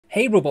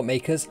Hey robot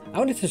makers, I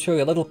wanted to show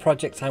you a little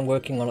project I'm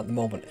working on at the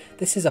moment.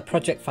 This is a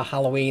project for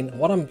Halloween.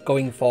 What I'm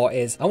going for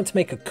is I want to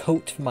make a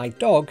coat for my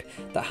dog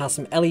that has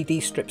some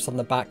LED strips on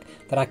the back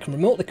that I can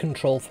remotely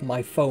control from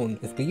my phone.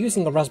 We're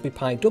using a Raspberry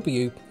Pi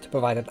W to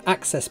provide an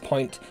access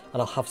point,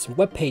 and I'll have some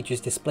web pages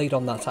displayed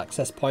on that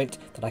access point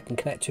that I can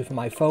connect to from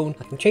my phone.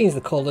 I can change the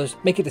colours,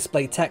 make it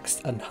display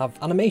text and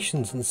have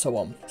animations and so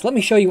on. So let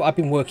me show you what I've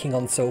been working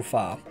on so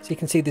far. So you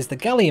can see there's the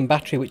Galleon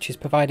battery which is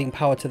providing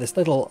power to this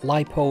little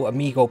LiPo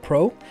Amigo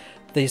Pro.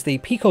 There's the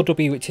Pico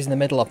W which is in the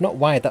middle. I've not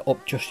wired that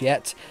up just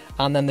yet,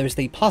 and then there's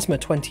the Plasma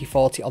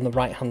 2040 on the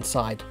right hand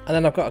side, and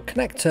then I've got a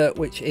connector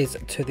which is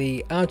to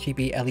the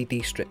RGB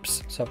LED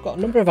strips. So I've got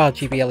a number of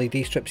RGB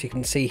LED strips you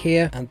can see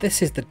here, and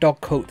this is the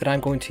dog coat that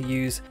I'm going to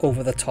use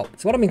over the top.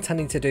 So what I'm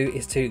intending to do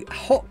is to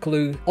hot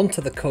glue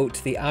onto the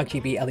coat the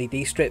RGB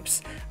LED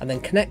strips and then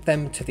connect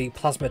them to the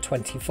Plasma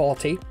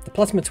 2040. The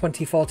Plasma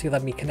 2040 will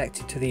then be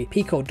connected to the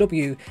Pico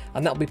W,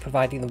 and that'll be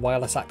providing the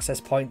wireless access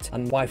point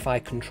and Wi-Fi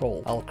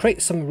control. I'll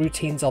create some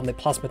routines on the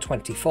Plasma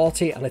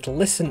 2040 and it'll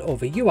listen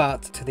over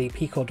UART to the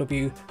Pico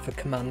W for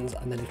commands,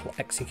 and then it will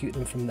execute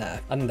them from there.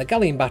 And the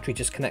Galleon battery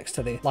just connects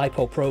to the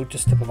LiPo Pro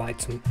just to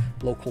provide some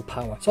local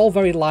power. It's all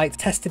very light.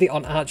 Tested it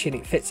on Archie and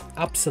it fits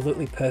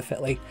absolutely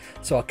perfectly,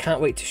 so I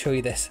can't wait to show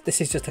you this.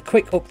 This is just a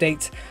quick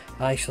update.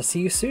 I shall see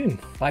you soon.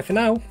 Bye for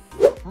now.